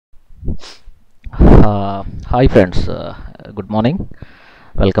Hi friends, good morning.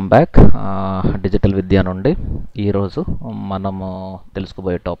 Welcome back. Digital విద్య నుండి ఈరోజు మనము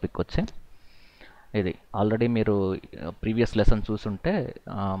తెలుసుకోబోయే టాపిక్ వచ్చి ఇది. ఆల్రెడీ మీరు ప్రీవియస్ లెసన్ చూసుంటే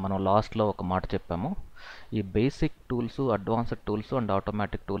మనం లాస్ట్లో ఒక మాట చెప్పాము. ఈ basic tools, advanced tools and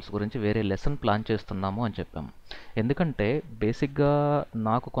automatic tools గురించి వేరే లెసన్ ప్లాన్ చేస్తున్నాము అని చెప్పాము. ఎందుకంటే బేసిక్గా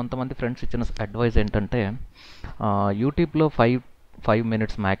నాకు కొంతమంది ఫ్రెండ్స్ ఇచ్చిన అడ్వైస్ ఏంటంటే యూట్యూబ్లో ఫైవ్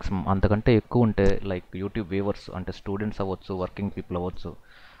మినిట్స్ మ్యాక్సిమం, అంతకంటే ఎక్కువ ఉంటే లైక్ యూట్యూబ్ వ్యూవర్స్ అంటే స్టూడెంట్స్ అవ్వచ్చు, వర్కింగ్ పీపుల్ అవ్వచ్చు,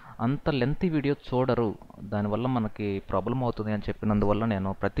 అంత లెంతీ వీడియో చూడరు, దానివల్ల మనకి ప్రాబ్లం అవుతుంది అని చెప్పినందువల్ల నేను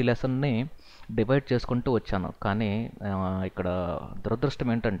ప్రతి లెసన్ని డివైడ్ చేసుకుంటూ వచ్చాను. కానీ ఇక్కడ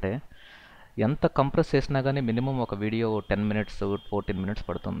దురదృష్టం ఏంటంటే ఎంత కంప్రెస్ చేసినా కానీ మినిమం ఒక వీడియో 10 మినిట్స్ 14 మినిట్స్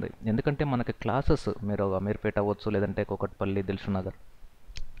పడుతుంది. ఎందుకంటే మనకి క్లాసెస్ మీరు అమీర్పేట అవ్వచ్చు, లేదంటే కూకట్పల్లి, దిల్సుఖ్నగర్,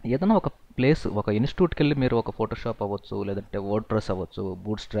 ఏదైనా ఒక ప్లేస్, ఒక ఇన్స్టిట్యూట్కి వెళ్ళి మీరు ఒక ఫోటోషాప్ అవ్వచ్చు, లేదంటే వర్డ్ ప్రెస్ అవ్వచ్చు,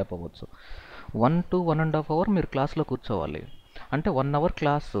 బూట్ స్ట్రాప్ అవ్వచ్చు, 1 to 1.5 అవర్ మీరు క్లాస్లో కూర్చోవాలి. అంటే 1 అవర్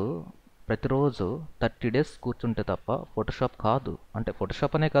క్లాసు ప్రతిరోజు 30 డేస్ కూర్చుంటే తప్ప ఫోటోషాప్ కాదు. అంటే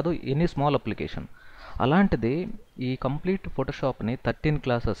ఫోటోషాప్ అనే కాదు, ఎనీ స్మాల్ అప్లికేషన్. అలాంటిది ఈ కంప్లీట్ ఫోటోషాప్ని 13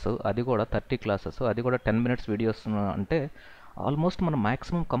 క్లాసెస్, అది కూడా 30 క్లాసెస్, అది కూడా 10 మినిట్స్ వీడియోస్ అంటే ఆల్మోస్ట్ మనం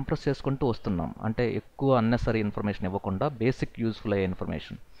మ్యాక్సిమం కంప్రెస్ చేసుకుంటూ వస్తున్నాం. అంటే ఎక్కువ అన్నెసరీ ఇన్ఫర్మేషన్ ఇవ్వకుండా బేసిక్ యూజ్ఫుల్ అయ్యే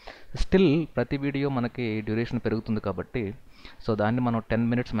ఇన్ఫర్మేషన్. స్టిల్ ప్రతి వీడియో మనకి డ్యూరేషన్ పెరుగుతుంది కాబట్టి సో దాన్ని మనం 10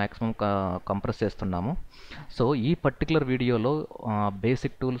 మినిట్స్ మ్యాక్సిమం కంప్రెస్ చేస్తున్నాము. సో ఈ పర్టికులర్ వీడియోలో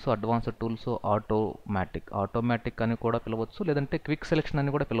basic tools, advanced tools, automatic అని కూడా పిలవచ్చు, లేదంటే క్విక్ సెలెక్షన్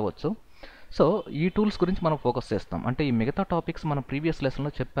అని కూడా పిలవచ్చు. సో ఈ టూల్స్ గురించి మనం ఫోకస్ చేస్తాం. అంటే ఈ మిగతా టాపిక్స్ మనం ప్రీవియస్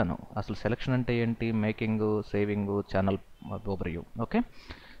లెసన్లో చెప్పాను. అసలు సెలెక్షన్ అంటే ఏంటి, making, saving, channel overview. Okay,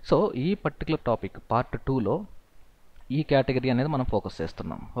 so ఈ పర్టికులర్ టాపిక్ పార్ట్ 2లో ఈ కేటగిరీ అనేది మనం ఫోకస్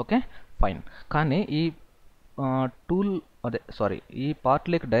చేస్తున్నాం. Okay, fine. కానీ ఈ ఈ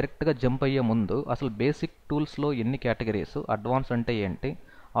పార్ట్లోకి డైరెక్ట్గా జంప్ అయ్యే ముందు అసలు బేసిక్ టూల్స్లో ఎన్ని కేటగిరీస్, అడ్వాన్స్ అంటే ఏంటి,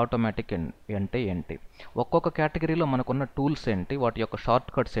 ఆటోమేటిక్ అంటే ఏంటి, ఒక్కొక్క కేటగిరీలో మనకున్న టూల్స్ ఏంటి, వాటి యొక్క షార్ట్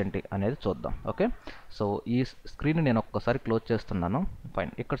కట్స్ ఏంటి అనేది చూద్దాం. ఓకే, సో ఈ స్క్రీన్ నేను ఒక్కసారి క్లోజ్ చేస్తున్నాను.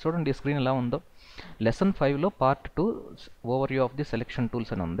 ఫైన్. ఇక్కడ చూడండి ఈ స్క్రీన్ ఎలా ఉందో. Lesson 5లో part 2 overview of the selection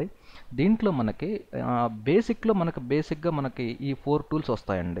tools అని ఉంది. దీంట్లో మనకి బేసిక్గా మనకి ఈ 4 టూల్స్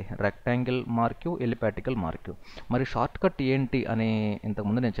వస్తాయండి: రెక్టాంగిల్ మార్క్యూ, ఎలిప్టికల్ మార్క్యూ. మరి షార్ట్ కట్ ఏంటి అని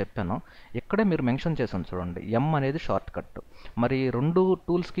ఇంతకుముందు నేను చెప్పాను. ఇక్కడే మీరు మెన్షన్ చేశాను చూడండి, ఎం అనేది షార్ట్ కట్. మరి 2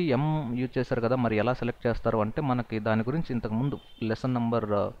 టూల్స్కి ఎం యూజ్ చేశారు కదా, మరి ఎలా సెలెక్ట్ చేస్తారు అంటే మనకి దాని గురించి ఇంతకుముందు లెసన్ నెంబర్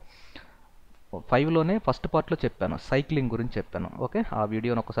 5లోనే ఫస్ట్ పార్ట్లో చెప్పాను, సైక్లింగ్ గురించి చెప్పాను. ఓకే, ఆ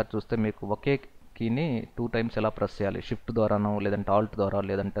వీడియోని ఒకసారి చూస్తే మీకు ఒకే కీని 2 టైమ్స్ ఎలా ప్రెస్ చేయాలి, షిఫ్ట్ ద్వారానో, లేదంటే ఆల్ట్ ద్వారా,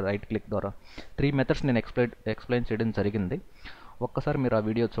 లేదంటే రైట్ క్లిక్ ద్వారా, 3 మెథడ్స్ నేను ఎక్స్ప్లెయిన్ చేయడం జరిగింది. ఒక్కసారి మీరు ఆ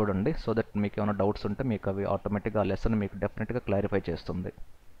వీడియో చూడండి, సో దట్ మీకు ఏమైనా డౌట్స్ ఉంటే మీకు అవి ఆటోమేటిక్గా ఆ లెసన్ మీకు డెఫినెట్గా క్లారిఫై చేస్తుంది.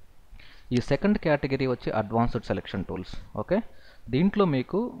 ఈ సెకండ్ కేటగిరీ వచ్చి అడ్వాన్స్డ్ సెలెక్షన్ టూల్స్. ఓకే, దీంట్లో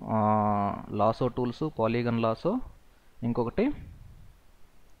మీకు లాసో టూల్స్, పాలీగన్ లాసో, ఇంకొకటి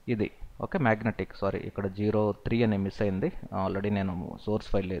ఇది. Okay, magnetic. ఇక్కడ 03 అని మిస్ అయింది, ఆల్రెడీ నేను సోర్స్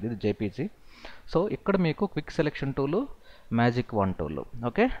ఫైల్ లేదు, ఇది జేపీజీ. సో ఇక్కడ మీకు quick selection tool, magic 1 tool.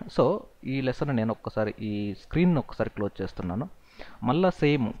 Okay, so ఈ లెసన్ నేను ఒక్కసారి ఈ స్క్రీన్ ఒకసారి క్లోజ్ చేస్తున్నాను. మళ్ళీ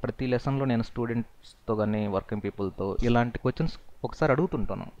సేమ్ ప్రతి లెసన్లో నేను స్టూడెంట్స్తో కానీ వర్కింగ్ పీపుల్తో ఇలాంటి క్వశ్చన్స్ ఒకసారి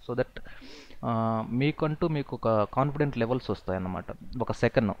అడుగుతుంటాను. సో దట్ మీకు ఒక కాన్ఫిడెంట్ లెవెల్స్ వస్తాయన్నమాట. ఒక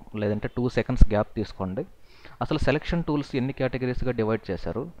సెకండ్ లేదంటే 2 సెకండ్స్ గ్యాప్ తీసుకోండి. అసలు సెలెక్షన్ టూల్స్ ఎన్ని కేటగిరీస్గా డివైడ్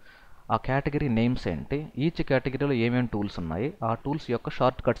చేశారు, ఆ కేటగిరీ నేమ్స్ ఏంటి, ఈచ్ కేటగిరీలో ఏమేమి టూల్స్ ఉన్నాయి, ఆ టూల్స్ యొక్క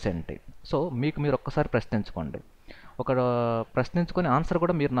షార్ట్ కట్స్ ఏంటి. సో మీరు ఒక్కసారి ప్రశ్నించుకోండి. ప్రశ్నించుకొని ఆన్సర్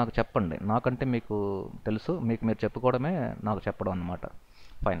కూడా మీరు నాకు చెప్పండి. నాకంటే మీకు తెలుసు, మీరు చెప్పుకోవడమే నాకు చెప్పడం అన్నమాట.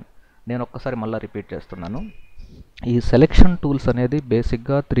 ఫైన్. నేను ఒక్కసారి మళ్ళీ రిపీట్ చేస్తున్నాను. ఈ సెలెక్షన్ టూల్స్ అనేది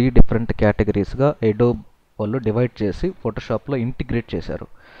బేసిక్గా 3 డిఫరెంట్ కేటగిరీస్గా అడోబ్ వాళ్ళు డివైడ్ చేసి ఫోటోషాప్లో ఇంటిగ్రేట్ చేశారు.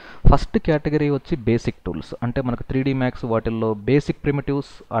 ఫస్ట్ కేటగిరీ వచ్చి బేసిక్ టూల్స్. అంటే మనకు 3D మ్యాక్స్ వాటిల్లో బేసిక్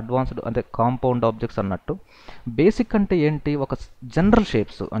ప్రిమిటివ్స్, అడ్వాన్స్డ్ అంటే కాంపౌండ్ ఆబ్జెక్ట్స్ అన్నట్టు. బేసిక్ అంటే ఏంటి, ఒక జనరల్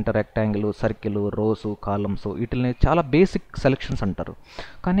షేప్స్ అంటే రెక్టాంగిల్, సర్కిల్, రోసు, కాలమ్స్, వీటిని చాలా బేసిక్ సెలెక్షన్స్ అంటారు.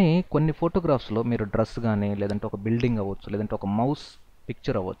 కానీ కొన్ని ఫోటోగ్రాఫ్స్లో మీరు డ్రెస్ కానీ, లేదంటే ఒక బిల్డింగ్ అవ్వచ్చు, లేదంటే ఒక మౌస్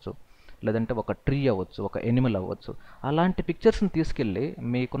పిక్చర్ అవ్వచ్చు, లేదంటే ఒక ట్రీ అవ్వచ్చు, ఒక ఎనిమల్ అవ్వచ్చు, అలాంటి పిక్చర్స్ని తీసుకెళ్ళి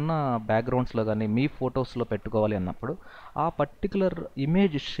మీకున్న బ్యాక్గ్రౌండ్స్లో కానీ మీ ఫొటోస్లో పెట్టుకోవాలి అన్నప్పుడు ఆ పర్టికులర్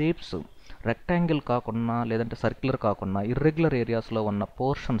ఇమేజ్ షేప్స్ రెక్టాంగిల్ కాకుండా, లేదంటే సర్క్యులర్ కాకుండా ఇర్రెగ్యులర్ ఏరియాస్లో ఉన్న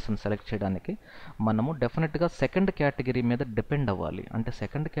పోర్షన్స్ని సెలెక్ట్ చేయడానికి మనము డెఫినెట్గా సెకండ్ కేటగిరీ మీద డిపెండ్ అవ్వాలి. అంటే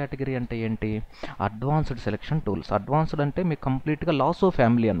సెకండ్ కేటగిరీ అంటే ఏంటి, అడ్వాన్స్డ్ సెలెక్షన్ టూల్స్. అడ్వాన్స్డ్ అంటే మీకు కంప్లీట్గా లాసో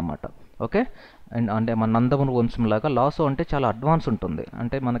ఫ్యామిలీ అన్నమాట. ఓకే, అండ్ అంటే మన నందమూరి వంశంలాగా లాసో అంటే చాలా అడ్వాన్స్ ఉంటుంది.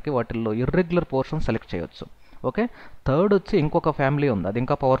 అంటే మనకి వాటిల్లో ఇర్రెగ్యులర్ పోర్షన్ సెలెక్ట్ చేయొచ్చు. ఓకే. థర్డ్ వచ్చి ఇంకొక ఫ్యామిలీ ఉంది, అది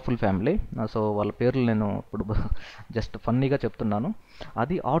ఇంకా పవర్ఫుల్ ఫ్యామిలీ. సో వాళ్ళ పేర్లు నేను ఇప్పుడు జస్ట్ ఫన్నీగా చెప్తున్నాను.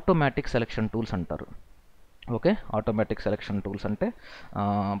 అది ఆటోమేటిక్ సెలెక్షన్ టూల్స్ అంటారు. ఓకే. ఆటోమేటిక్ సెలెక్షన్ టూల్స్ అంటే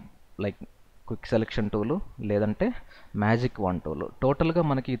లైక్ క్విక్ సెలెక్షన్ టూలు లేదంటే మ్యాజిక్ వన్ టూలు. టోటల్గా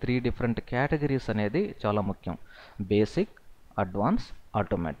మనకి 3 డిఫరెంట్ కేటగిరీస్ అనేది చాలా ముఖ్యం. Basic, advance,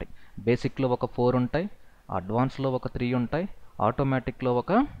 automatic. బేసిక్లో ఒక 4 ఉంటాయి, అడ్వాన్స్లో ఒక 3 ఉంటాయి, ఆటోమేటిక్లో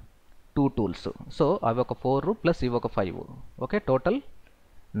ఒక 2 టూల్స్. సో అవి ఒక 4 ప్లస్ ఇవి ఒక 5. ఓకే. Total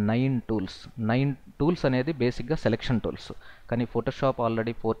 9 tools. 9 టూల్స్ అనేది బేసిక్గా సెలెక్షన్ టూల్స్. కానీ Photoshop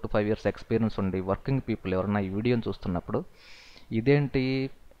already 4 to 5 years experience ఉండి వర్కింగ్ పీపుల్ ఎవరన్నా ఈ వీడియోని చూస్తున్నప్పుడు ఇదేంటి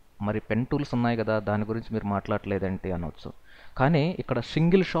మరి పెన్ టూల్స్ ఉన్నాయి కదా, దాని గురించి మీరు మాట్లాడలేదేంటి అనవచ్చు. కానీ ఇక్కడ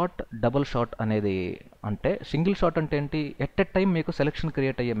సింగిల్ షాట్, డబుల్ షాట్ అనేది, అంటే సింగిల్ షాట్ అంటే ఏంటి, ఎట్ ఎ టైం మీకు సెలెక్షన్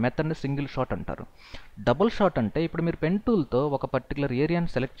క్రియేట్ అయ్యే మెథడ్ని సింగిల్ షాట్ అంటారు. డబుల్ షాట్ అంటే ఇప్పుడు మీరు పెన్ టూల్తో ఒక పర్టికులర్ ఏరియాని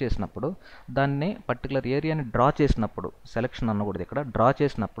సెలెక్ట్ చేసినప్పుడు, దాన్ని పర్టికులర్ ఏరియాని డ్రా చేసినప్పుడు, సెలెక్షన్ అనకూడదు ఇక్కడ, డ్రా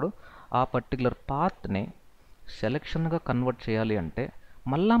చేసినప్పుడు ఆ పర్టికులర్ పాత్ని సెలెక్షన్గా కన్వర్ట్ చేయాలి అంటే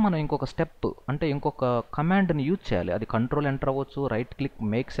మళ్ళీ మనం ఇంకొక స్టెప్, అంటే ఇంకొక కమాండ్ని యూజ్ చేయాలి. అది కంట్రోల్ ఎంటర్ అవ్వచ్చు, రైట్ క్లిక్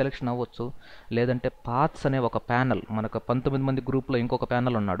మేక్ సెలెక్షన్ అవ్వచ్చు, లేదంటే పాత్స్ అనే ఒక ప్యానల్, మనకు 19 మంది గ్రూప్లో ఇంకొక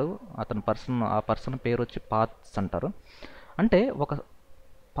ప్యానల్ ఉన్నాడు, ఆ పర్సన్ పేరు వచ్చి పాత్స్ అంటారు. అంటే ఒక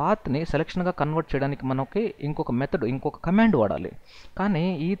పాత్ని సెలెక్షన్గా కన్వర్ట్ చేయడానికి మనకి ఇంకొక మెథడ్, ఇంకొక కమాండ్ వాడాలి. కానీ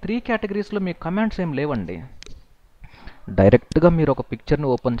ఈ 3 కేటగిరీస్లో మీకు కమాండ్స్ ఏం లేవండి. డైరెక్ట్గా మీరు ఒక పిక్చర్ని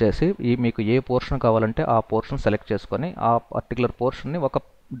ఓపెన్ చేసి మీకు ఏ పోర్షన్ కావాలంటే ఆ పోర్షన్ సెలెక్ట్ చేసుకొని ఆ పర్టికులర్ పోర్షన్ని ఒక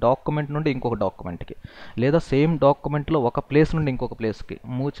డాక్యుమెంట్ నుండి ఇంకొక డాక్యుమెంట్కి, లేదా సేమ్ డాక్యుమెంట్లో ఒక ప్లేస్ నుండి ఇంకొక ప్లేస్కి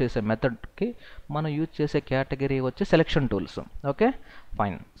మూవ్ చేసే మెథడ్కి మనం యూజ్ చేసే కేటగిరీ వచ్చి selection tools. Okay,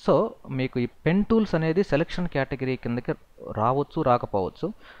 fine. So మీకు ఈ పెన్ టూల్స్ అనేది సెలెక్షన్ కేటగిరీ కిందకి రావచ్చు, రాకపోవచ్చు.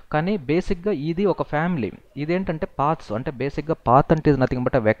 కానీ బేసిక్గా ఇది ఒక ఫ్యామిలీ. ఇదేంటంటే పాత్స్, అంటే బేసిక్గా పాత్ అంటే ఇది నథింగ్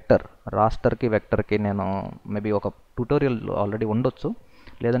బట్ వెక్టర్. రాస్టర్కి వెక్టర్కి నేను మేబీ ఒక ట్యూటోరియల్ ఆల్రెడీ ఉండొచ్చు,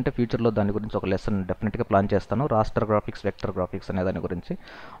 లేదంటే ఫ్యూచర్లో దాని గురించి ఒక లెసన్ డెఫినెట్గా ప్లాన్ చేస్తాను, రాస్టర్ గ్రాఫిక్స్, వెక్టర్ గ్రాఫిక్స్ అనే దాని గురించి.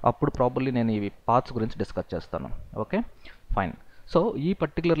 అప్పుడు ప్రాబబ్లీ నేను ఇవి పాత్స్ గురించి డిస్కస్ చేస్తాను. Okay, fine. సో ఈ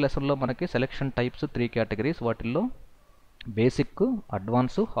పర్టికులర్ లెసన్లో మనకి సెలెక్షన్ టైప్స్ 3 కేటగిరీస్, వాటిల్లో బేసిక్,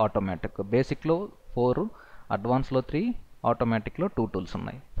 అడ్వాన్స్, ఆటోమేటిక్. బేసిక్లో 4, అడ్వాన్స్లో 3, ఆటోమేటిక్లో 2 టూల్స్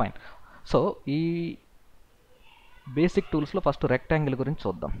ఉన్నాయి. ఫైన్. సో ఈ బేసిక్ టూల్స్లో ఫస్ట్ రెక్టాంగిల్ గురించి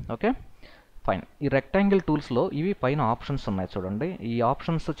చూద్దాం. Okay, fine. ఈ రెక్టాంగిల్ టూల్స్లో ఇవి పైన ఆప్షన్స్ ఉన్నాయి చూడండి. ఈ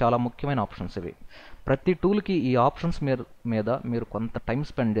ఆప్షన్స్ చాలా ముఖ్యమైన ఆప్షన్స్ ఇవి. ప్రతి టూల్కి ఈ ఆప్షన్స్ మీద మీరు కొంత టైం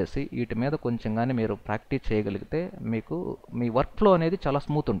స్పెండ్ చేసి వీటి మీద కొంచెం కానీ మీరు ప్రాక్టీస్ చేయగలిగితే మీకు మీ వర్క్ ఫ్లో అనేది చాలా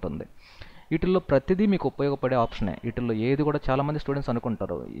స్మూత్ ఉంటుంది. వీటిల్లో ప్రతిదీ మీకు ఉపయోగపడే ఆప్షనే. వీటిల్లో ఏది కూడా చాలామంది స్టూడెంట్స్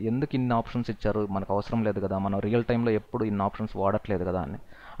అనుకుంటారు, ఎందుకు ఇన్ని ఆప్షన్స్ ఇచ్చారు, మనకు అవసరం లేదు కదా, మనం రియల్ టైంలో ఎప్పుడు ఇన్ని ఆప్షన్స్ వాడట్లేదు కదా అని.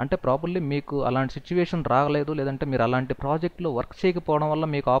 అంటే ప్రాబబ్లీ మీకు అలాంటి సిచ్యువేషన్ రాగలేదు, లేదంటే మీరు అలాంటి ప్రాజెక్ట్లో వర్క్ చేయకపోవడం వల్ల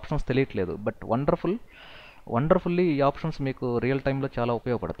మీకు ఆప్షన్స్ తెలియట్లేదు. బట్ వండర్ఫుల్లీ ఈ ఆప్షన్స్ మీకు రియల్ టైంలో చాలా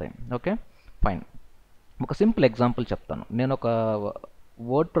ఉపయోగపడతాయి. Okay, fine. ఒక సింపుల్ ఎగ్జాంపుల్ చెప్తాను. నేను ఒక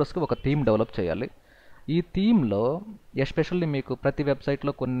వర్డ్ప్రెస్కి ఒక థీమ్ డెవలప్ చేయాలి. ఈ థీమ్లో ఎస్పెషల్లీ మీకు ప్రతి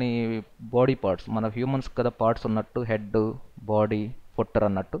వెబ్సైట్లో కొన్ని బాడీ పార్ట్స్, మన హ్యూమన్స్ కదా పార్ట్స్ ఉన్నట్టు, హెడ్, బాడీ, ఫుట్టర్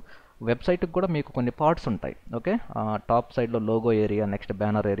అన్నట్టు వెబ్సైట్కి కూడా మీకు కొన్ని పార్ట్స్ ఉంటాయి. ఓకే, టాప్ సైడ్లో logo area, next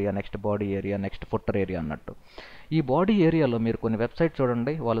banner area, next body area, next ఫుట్టర్ area అన్నట్టు. ఈ బాడీ ఏరియాలో మీరు కొన్ని వెబ్సైట్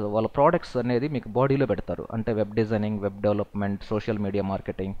చూడండి, వాళ్ళ ప్రోడక్ట్స్ అనేది మీకు బాడీలో పెడతారు. అంటే web designing, web development, social media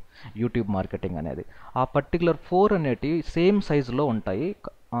marketing, YouTube marketing అనేది. ఆ పర్టికులర్ 4 అనేటివి సేమ్ సైజులో ఉంటాయి.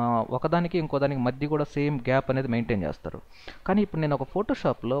 ఒకదానికి ఇంకోదానికి మధ్య కూడా సేమ్ గ్యాప్ అనేది మెయింటైన్ చేస్తారు. కానీ ఇప్పుడు నేను ఒక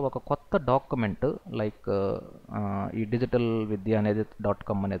ఫోటోషాప్లో ఒక కొత్త డాక్యుమెంట్ లైక్ ఈ డిజిటల్ విద్య అనేది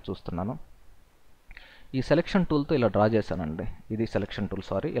 .com అనేది చూస్తున్నాను. ఈ సెలెక్షన్ టూల్తో ఇలా డ్రా చేశానండి. ఇది సెలెక్షన్ టూల్,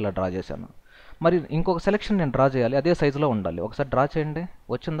 ఇలా డ్రా చేశాను. మరి ఇంకొక సెలెక్షన్ నేను డ్రా చేయాలి, అదే సైజులో ఉండాలి. ఒకసారి డ్రా చేయండి,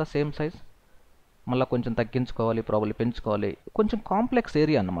 వచ్చిందా సేమ్ సైజ్? మళ్ళీ కొంచెం తగ్గించుకోవాలి, ప్రాబ్లీ పెంచుకోవాలి. కొంచెం కాంప్లెక్స్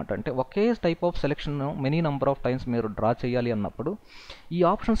ఏరియా అనమాట. అంటే ఒకే type of selection many number of times మీరు డ్రా చేయాలి అన్నప్పుడు ఈ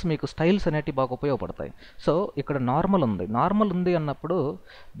ఆప్షన్స్ మీకు స్టైల్స్ అనేవి బాగా ఉపయోగపడతాయి. సో ఇక్కడ నార్మల్ ఉంది అన్నప్పుడు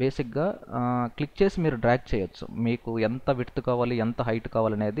బేసిక్గా క్లిక్ చేసి మీరు డ్రాగ్ చేయొచ్చు. మీకు ఎంత విడ్త్ కావాలి, ఎంత హైట్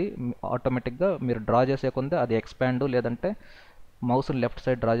కావాలనేది ఆటోమేటిక్గా మీరు డ్రా చేసే కొంది అది ఎక్స్పాండ్, లేదంటే మౌస్ని లెఫ్ట్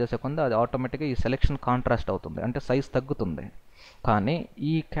సైడ్ డ్రా చేసే కొంది అది ఆటోమేటిక్గా ఈ సెలెక్షన్ కాంట్రాస్ట్ అవుతుంది, అంటే సైజ్ తగ్గుతుంది. కానీ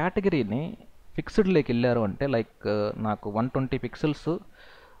ఈ కేటగిరీని ఫిక్స్డ్లోకి వెళ్ళారు అంటే లైక్ నాకు 120 pixels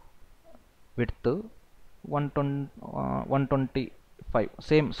width, 125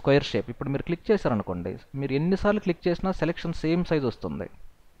 same square shape. ఇప్పుడు మీరు క్లిక్ చేశారనుకోండి, మీరు ఎన్నిసార్లు క్లిక్ చేసినా సెలెక్షన్ సేమ్ సైజ్ వస్తుంది.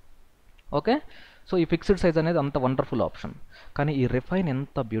 ఓకే, సో ఈ ఫిక్స్డ్ సైజ్ అనేది అంత వండర్ఫుల్ ఆప్షన్. కానీ ఈ రిఫైన్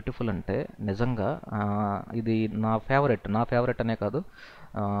ఎంత బ్యూటిఫుల్ అంటే నిజంగా ఇది నా ఫేవరెట్ అనే కాదు,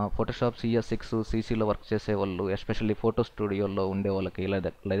 ఫోటోషాప్ CS6 CCలో వర్క్ చేసే వాళ్ళు, ఎస్పెషల్లీ ఫోటో స్టూడియోలో ఉండే వాళ్ళకి,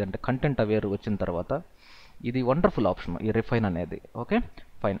 లేదంటే కంటెంట్ అవేర్ వచ్చిన తర్వాత ఇది వండర్ఫుల్ ఆప్షన్ ఈ రిఫైన్ అనేది. Okay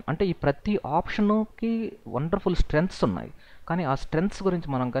fine. అంటే ఈ ప్రతి ఆప్షన్కి వండర్ఫుల్ స్ట్రెంగ్త్స్ ఉన్నాయి, కానీ ఆ స్ట్రెంగ్త్స్ గురించి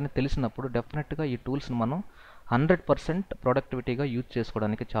మనం కానీ తెలిసినప్పుడు డెఫినెట్గా ఈ టూల్స్ని మనం 100% ప్రొడక్టివిటీగా యూజ్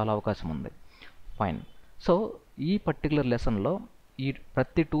చేసుకోవడానికి చాలా అవకాశం ఉంది. ఫైన్. సో ఈ పర్టికులర్ లెసన్లో ఈ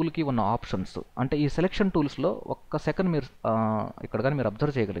ప్రతి టూల్కి ఉన్న ఆప్షన్స్, అంటే ఈ సెలెక్షన్ టూల్స్లో ఒక్క సెకండ్ మీరు ఇక్కడ కానీ మీరు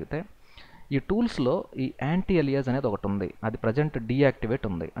అబ్జర్వ్ చేయగలిగితే ఈ టూల్స్లో ఈ యాంటీ ఎలియాస్ అనేది ఒకటి ఉంది, అది ప్రజెంట్ డీయాక్టివేట్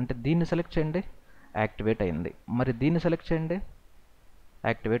ఉంది. అంటే దీన్ని సెలెక్ట్ చేయండి, యాక్టివేట్ అయింది. మరి దీన్ని సెలెక్ట్ చేయండి,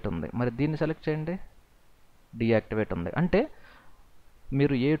 యాక్టివేట్ ఉంది. మరి దీన్ని సెలెక్ట్ చేయండి, డీయాక్టివేట్ ఉంది. అంటే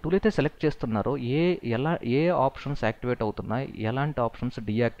మీరు ఏ టూల్ అయితే సెలెక్ట్ చేస్తున్నారో ఏ ఆప్షన్స్ యాక్టివేట్ అవుతున్నాయి, ఎలాంటి ఆప్షన్స్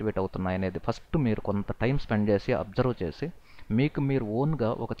డీయాక్టివేట్ అవుతున్నాయి అనేది ఫస్ట్ మీరు కొంత టైం స్పెండ్ చేసి అబ్జర్వ్ చేసి మీకు మీరు ఓన్గా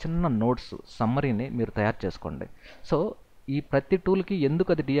ఒక చిన్న నోట్స్ సమ్మరీని మీరు తయారు చేసుకోండి. సో ఈ ప్రతి టూల్కి ఎందుకు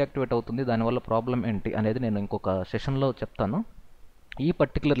అది డీయాక్టివేట్ అవుతుంది, దానివల్ల ప్రాబ్లం ఏంటి అనేది నేను ఇంకొక సెషన్లో చెప్తాను. ఈ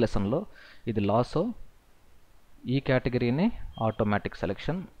పర్టికులర్ లెసన్లో ఇది లాసో, ఈ కేటగిరీని ఆటోమేటిక్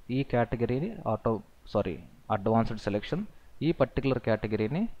సెలెక్షన్, ఈ కేటగిరీని అడ్వాన్స్డ్ సెలెక్షన్, ఈ పర్టికులర్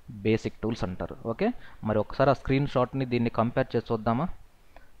కేటగిరీని బేసిక్ టూల్స్ అంటారు. ఓకే, మరి ఒకసారి ఆ స్క్రీన్ షాట్ని దీన్ని కంపేర్ చేసి చూద్దామా.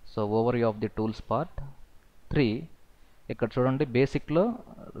 So overview of the tools part 3. ఇక్కడ చూడండి, బేసిక్లో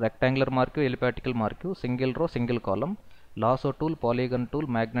rectangular mark, elliptical mark, single రో, సింగిల్ కాలం, lasso tool, polygon tool,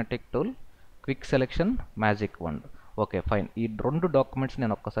 magnetic tool, quick selection, magic వండ్. Okay fine. ఈ 2 డాక్యుమెంట్స్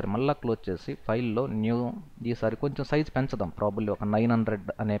నేను ఒక్కసారి మళ్ళీ క్లోజ్ చేసి ఫైల్లో న్యూ, ఈసారి కొంచెం సైజ్ పెంచుదాం, ప్రాబబ్లీ ఒక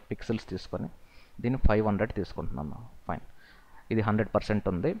 900 అనే పిక్సెల్స్ తీసుకొని దీన్ని 500 తీసుకుంటున్నాను. ఫైన్. ఇది 100%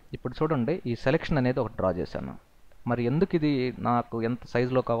 ఉంది. ఇప్పుడు చూడండి, ఈ సెలెక్షన్ అనేది ఒకటి డ్రా చేశాను. మరి ఎందుకు ఇది నాకు ఎంత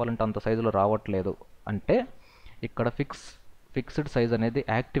సైజులో కావాలంటే అంత సైజులో రావట్లేదు అంటే ఇక్కడ ఫిక్స్డ్ సైజ్ అనేది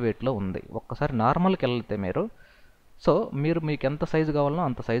యాక్టివేట్లో ఉంది. ఒక్కసారి నార్మల్కి వెళ్తే మీరు మీకు ఎంత సైజు కావాలనో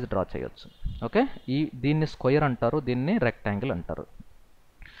అంత సైజు డ్రా చేయొచ్చు. ఓకే, దీన్ని స్క్వేర్ అంటారు, దీన్ని రెక్టాంగిల్ అంటారు.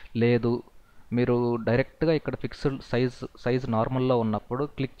 లేదు, మీరు డైరెక్ట్గా ఇక్కడ ఫిక్స్డ్ సైజ్ నార్మల్లో ఉన్నప్పుడు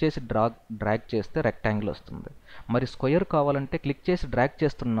క్లిక్ చేసి డ్రాగ్ చేస్తే రెక్టాంగిల్ వస్తుంది. మరి స్క్వేర్ కావాలంటే క్లిక్ చేసి డ్రాగ్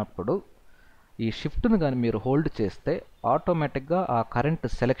చేస్తున్నప్పుడు ఈ షిఫ్ట్ను కానీ మీరు హోల్డ్ చేస్తే ఆటోమేటిక్గా ఆ కరెంట్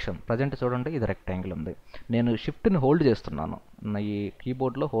సెలెక్షన్, ప్రజెంట్ చూడండి ఇది రెక్టాంగిల్ ఉంది, నేను షిఫ్ట్ని హోల్డ్ చేస్తున్నాను, ఈ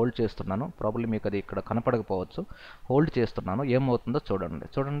కీబోర్డ్లో హోల్డ్ చేస్తున్నాను, ప్రాబ్లీ మీకు అది ఇక్కడ కనపడకపోవచ్చు, హోల్డ్ చేస్తున్నాను, ఏమవుతుందో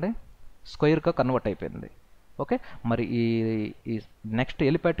చూడండి స్క్వేర్గా కన్వర్ట్ అయిపోయింది. ఓకే, మరి ఈ నెక్స్ట్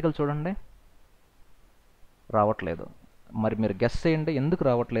ఎలిప్టికల్ చూడండి రావట్లేదు. మరి మీరు గెస్ చేయండి ఎందుకు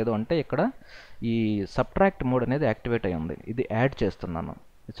రావట్లేదు అంటే ఇక్కడ ఈ సబ్ట్రాక్ట్ మోడ్ అనేది యాక్టివేట్ అయి ఉంది, ఇది యాడ్ చేస్తున్నాను,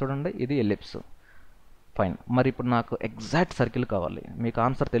 చూడండి ఇది ఎలిప్స్. ఫైన్. మరి ఇప్పుడు నాకు ఎగ్జాక్ట్ సర్కిల్ కావాలి, మీకు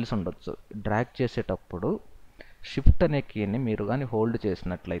ఆన్సర్ తెలిసి ఉండొచ్చు. డ్రాగ్ చేసేటప్పుడు షిఫ్ట్ అనే కీని మీరు కానీ హోల్డ్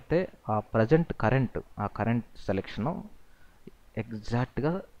చేసినట్లయితే ఆ కరెంట్ సెలెక్షను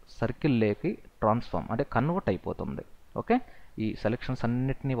ఎగ్జాక్ట్గా సర్కిల్ లేకి ట్రాన్స్ఫార్మ్ అంటే కన్వర్ట్ అయిపోతుంది. ఓకే, ఈ సెలెక్షన్స్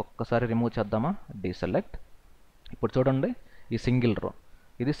అన్నిటినీ ఒక్కసారి రిమూవ్ చేద్దామా, డీసెలెక్ట్. ఇప్పుడు చూడండి ఈ సింగిల్ రో,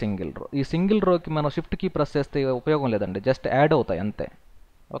 ఇది సింగిల్ రో. ఈ సింగిల్ రోకి మనం షిఫ్ట్ కీ ప్రెస్ చేస్తే ఉపయోగం లేదండి, జస్ట్ యాడ్ అవుతాయి అంతే.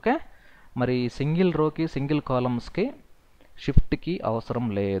 ఓకే, మరి సింగిల్ రోకి సింగిల్ కాలమ్స్కి షిఫ్ట్ కీ అవసరం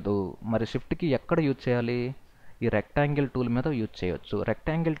లేదు. మరి షిఫ్ట్ కీ ఎక్కడ యూజ్ చేయాలి, ఈ రెక్టాంగిల్ టూల్ మీద యూజ్ చేయొచ్చు.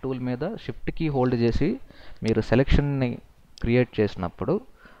 రెక్టాంగిల్ టూల్ మీద షిఫ్ట్ కీ హోల్డ్ చేసి మీరు సెలెక్షన్ని క్రియేట్ చేసినప్పుడు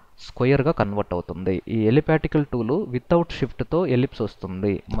స్క్వేర్గా కన్వర్ట్ అవుతుంది. ఈ ఎలిప్టికల్ టూలు వితౌట్ షిఫ్ట్తో ఎలిప్స్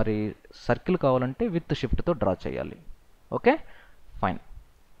వస్తుంది. మరి సర్కిల్ కావాలంటే విత్ షిఫ్ట్తో డ్రా చేయాలి. Okay fine.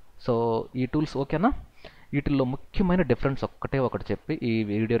 సో ఈ టూల్స్ ఓకేనా. వీటిల్లో ముఖ్యమైన డిఫరెన్స్ ఒకటి చెప్పి ఈ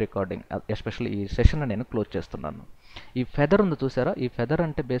వీడియో రికార్డింగ్ ఎస్పెషల్లీ ఈ సెషన్ నేను క్లోజ్ చేస్తున్నాను. ఈ ఫెదర్ ఉంది చూసారా, ఈ ఫెదర్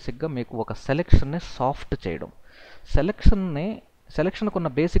అంటే బేసిక్గా మీకు ఒక సెలెక్షన్ని సాఫ్ట్ చేయడం. సెలెక్షన్కు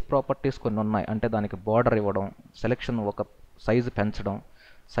ఉన్న బేసిక్ ప్రాపర్టీస్ కొన్ని ఉన్నాయి, అంటే దానికి బార్డర్ ఇవ్వడం, సెలెక్షన్ ఒక సైజు పెంచడం,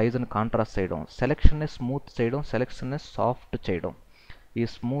 సైజుని కాంట్రాస్ట్ చేయడం, సెలెక్షన్ని స్మూత్ చేయడం, సెలెక్షన్ని సాఫ్ట్ చేయడం. ఈ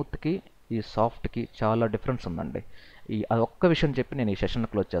స్మూత్కి ఈ సాఫ్ట్కి చాలా డిఫరెన్స్ ఉందండి. అది ఒక్క విషయం చెప్పి నేను ఈ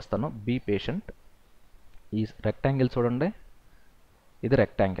సెషన్ క్లోజ్ చేస్తాను. Be patient. ఈ రెక్టాంగిల్ చూడండి, ఇది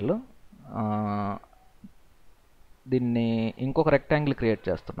రెక్టాంగిల్, దీన్ని ఇంకొక రెక్టాంగిల్ క్రియేట్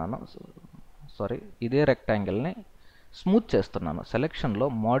చేస్తున్నాను, సారీ ఇదే రెక్టాంగిల్ని స్మూత్ చేస్తున్నాను. సెలెక్షన్లో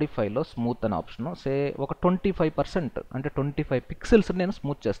మోడిఫైలో స్మూత్ అనే ఆప్షన్ ఒక 25% అంటే 25 పిక్సెల్స్ నేను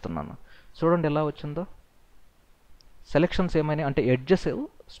స్మూత్ చేస్తున్నాను. చూడండి ఎలా వచ్చిందో. సెలెక్షన్స్ ఏమైనా అంటే ఎడ్జెస్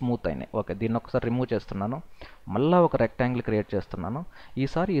స్మూత్ అయినాయి. ఓకే, దీన్ని ఒకసారి రిమూవ్ చేస్తున్నాను, మళ్ళీ ఒక రెక్టాంగిల్ క్రియేట్ చేస్తున్నాను.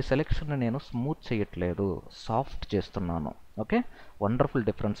 ఈసారి ఈ సెలెక్షన్ని నేను స్మూత్ చేయట్లేదు, సాఫ్ట్ చేస్తున్నాను. ఓకే, వండర్ఫుల్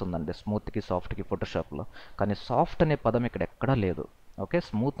డిఫరెన్స్ ఉందండి స్మూత్కి సాఫ్ట్కి ఫోటోషాప్లో. కానీ సాఫ్ట్ అనే పదం ఇక్కడ ఎక్కడా లేదు. ఓకే,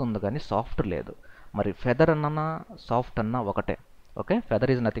 స్మూత్ ఉంది కానీ సాఫ్ట్ లేదు. మరి ఫెదర్ అన్నా సాఫ్ట్ అన్నా ఒకటే. Okay,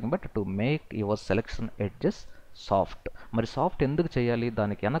 feather is nothing but to make your selection edges soft. మరి సాఫ్ట్ ఎందుకు చేయాలి,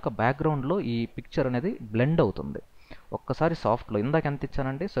 దానికి వెనక బ్యాక్గ్రౌండ్లో ఈ పిక్చర్ అనేది బ్లెండ్ అవుతుంది. ఒక్కసారి సాఫ్ట్లో ఇందాక ఎంత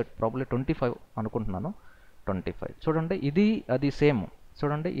ఇచ్చానండి, సో ప్రాబ్లీ 25 అనుకుంటున్నాను. 25. చూడండి ఇది అది సేమ్.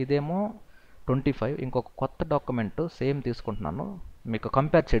 చూడండి ఇదేమో 25, ఇంకొక కొత్త డాక్యుమెంట్ సేమ్ తీసుకుంటున్నాను, మీకు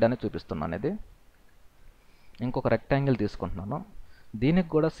కంపేర్ చేయడానికి చూపిస్తున్నాను. ఇది ఇంకొక రెక్టాంగిల్ తీసుకుంటున్నాను, దీనికి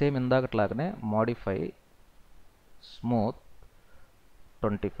కూడా సేమ్ ఇందాకట్లాగానే మోడిఫై స్మూత్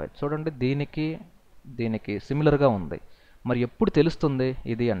 25. చూడండి దీనికి సిమిలర్గా ఉంది. మరి ఎప్పుడు తెలుస్తుంది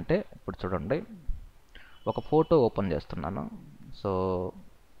ఇది అంటే, ఇప్పుడు చూడండి ఒక ఫోటో ఓపెన్ చేస్తున్నాను. సో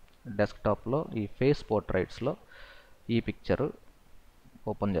డెస్క్టాప్లో ఈ ఫేస్ పోర్ట్రైట్స్లో ఈ పిక్చరు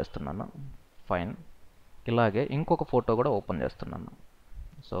ఓపెన్ చేస్తున్నాను. ఫైన్. ఇలాగే ఇంకొక ఫోటో కూడా ఓపెన్ చేస్తున్నాను.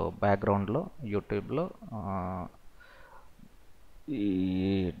 సో బ్యాక్గ్రౌండ్లో యూట్యూబ్లో ఈ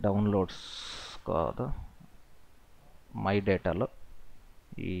డౌన్లోడ్స్ కాదు, మై డేటాలో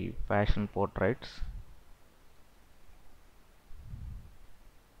ఈ ఫ్యాషన్ పోర్ట్రైట్స్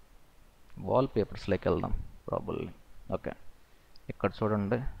వాల్ పేపర్స్లోకి వెళ్దాం ప్రాబబ్లీ. ఓకే, ఇక్కడ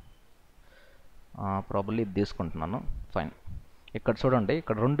చూడండి ప్రాబబ్లీ ఇది తీసుకుంటున్నాను. ఫైన్. ఇక్కడ చూడండి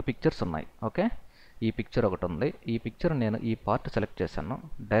ఇక్కడ 2 పిక్చర్స్ ఉన్నాయి. ఓకే, ఈ పిక్చర్ ఒకటి ఉంది. ఈ పిక్చర్ నేను ఈ పార్ట్ సెలెక్ట్ చేశాను,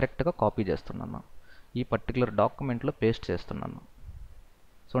 డైరెక్ట్గా కాపీ చేస్తున్నాను, ఈ పర్టికులర్ డాక్యుమెంట్లో పేస్ట్ చేస్తున్నాను.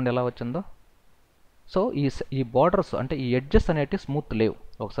 చూడండి ఎలా వచ్చిందో. సో ఈ బార్డర్స్ అంటే ఈ ఎడ్జెస్ అనేటివి స్మూత్ లేవు.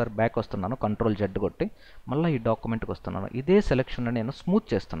 ఒకసారి బ్యాక్ వస్తున్నాను, కంట్రోల్ జెడ్ కొట్టి మళ్ళీ ఈ డాక్యుమెంట్కి వస్తున్నాను. ఇదే సెలెక్షన్ నేను స్మూత్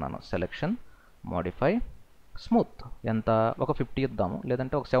చేస్తున్నాను. Selection, modify, smooth. ఎంత, ఒక 50 ఇద్దాము,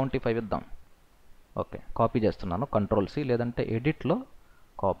 లేదంటే ఒక 75 ఇద్దాం. ఓకే, కాపీ చేస్తున్నాను, కంట్రోల్ సి, లేదంటే ఎడిట్లో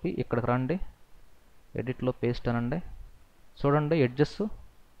కాపీ, ఇక్కడికి రండి, ఎడిట్లో పేస్ట్ అనండి. చూడండి ఎడ్జెస్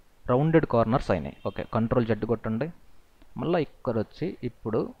రౌండెడ్ కార్నర్స్ అయినాయి. ఓకే, కంట్రోల్ జెడ్ కొట్టండి, మళ్ళీ ఇక్కడ వచ్చి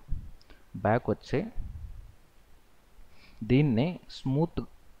ఇప్పుడు బ్యాక్ వచ్చి దీన్ని స్మూత్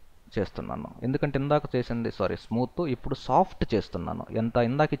చేస్తున్నాను. ఎందుకంటే ఇందాక చేసింది స్మూత్, ఇప్పుడు సాఫ్ట్ చేస్తున్నాను. ఎంత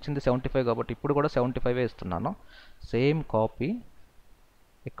ఇందాక ఇచ్చింది 75 కాబట్టి ఇప్పుడు కూడా 75 ఇస్తున్నాను. సేమ్ కాపీ,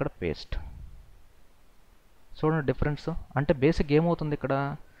 ఇక్కడ పేస్ట్. చూడండి డిఫరెన్స్. అంటే బేసిక్ ఏమవుతుంది ఇక్కడ,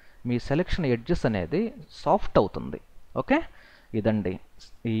 మీ సెలెక్షన్ ఎడ్జెస్ అనేది సాఫ్ట్ అవుతుంది. ఓకే, ఇదండి.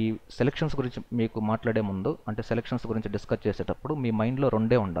 ఈ సెలెక్షన్స్ గురించి మీకు మాట్లాడే ముందు, అంటే సెలెక్షన్స్ గురించి డిస్కస్ చేసేటప్పుడు మీ మైండ్లో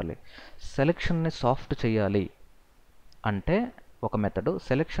 2 ఉండాలి. సెలెక్షన్ని సాఫ్ట్ చేయాలి అంటే ఒక మెథడ్,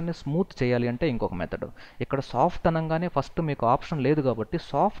 సెలెక్షన్ని స్మూత్ చేయాలి అంటే ఇంకొక మెథడ్. ఇక్కడ సాఫ్ట్ అనగానే ఫస్ట్ మీకు ఆప్షన్ లేదు కాబట్టి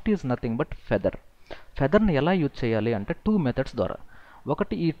soft is nothing but feather. ఫెదర్ని ఎలా యూజ్ చేయాలి అంటే 2 మెథడ్స్ ద్వారా.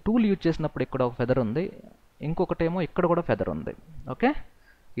 ఒకటి, ఈ టూల్ యూజ్ చేసినప్పుడు ఇక్కడ ఒక ఫెదర్ ఉంది, ఇంకొకటి ఏమో ఇక్కడ కూడా ఫెదర్ ఉంది. ఓకే,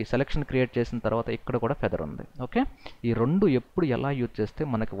 ఈ సెలెక్షన్ క్రియేట్ చేసిన తర్వాత ఇక్కడ కూడా ఫెదర్ ఉంది. ఓకే, ఈ 2 ఎప్పుడు ఎలా యూజ్ చేస్తే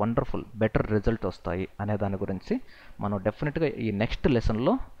మనకి వండర్ఫుల్ బెటర్ రిజల్ట్ వస్తాయి అనే దాని గురించి మనం డెఫినెట్గా ఈ నెక్స్ట్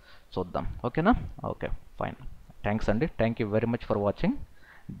లెసన్లో చూద్దాం. ఓకేనా? Okay, fine. థ్యాంక్స్ అండి. Thank you very much for watching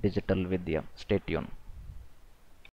digital Vidya. Stay tune.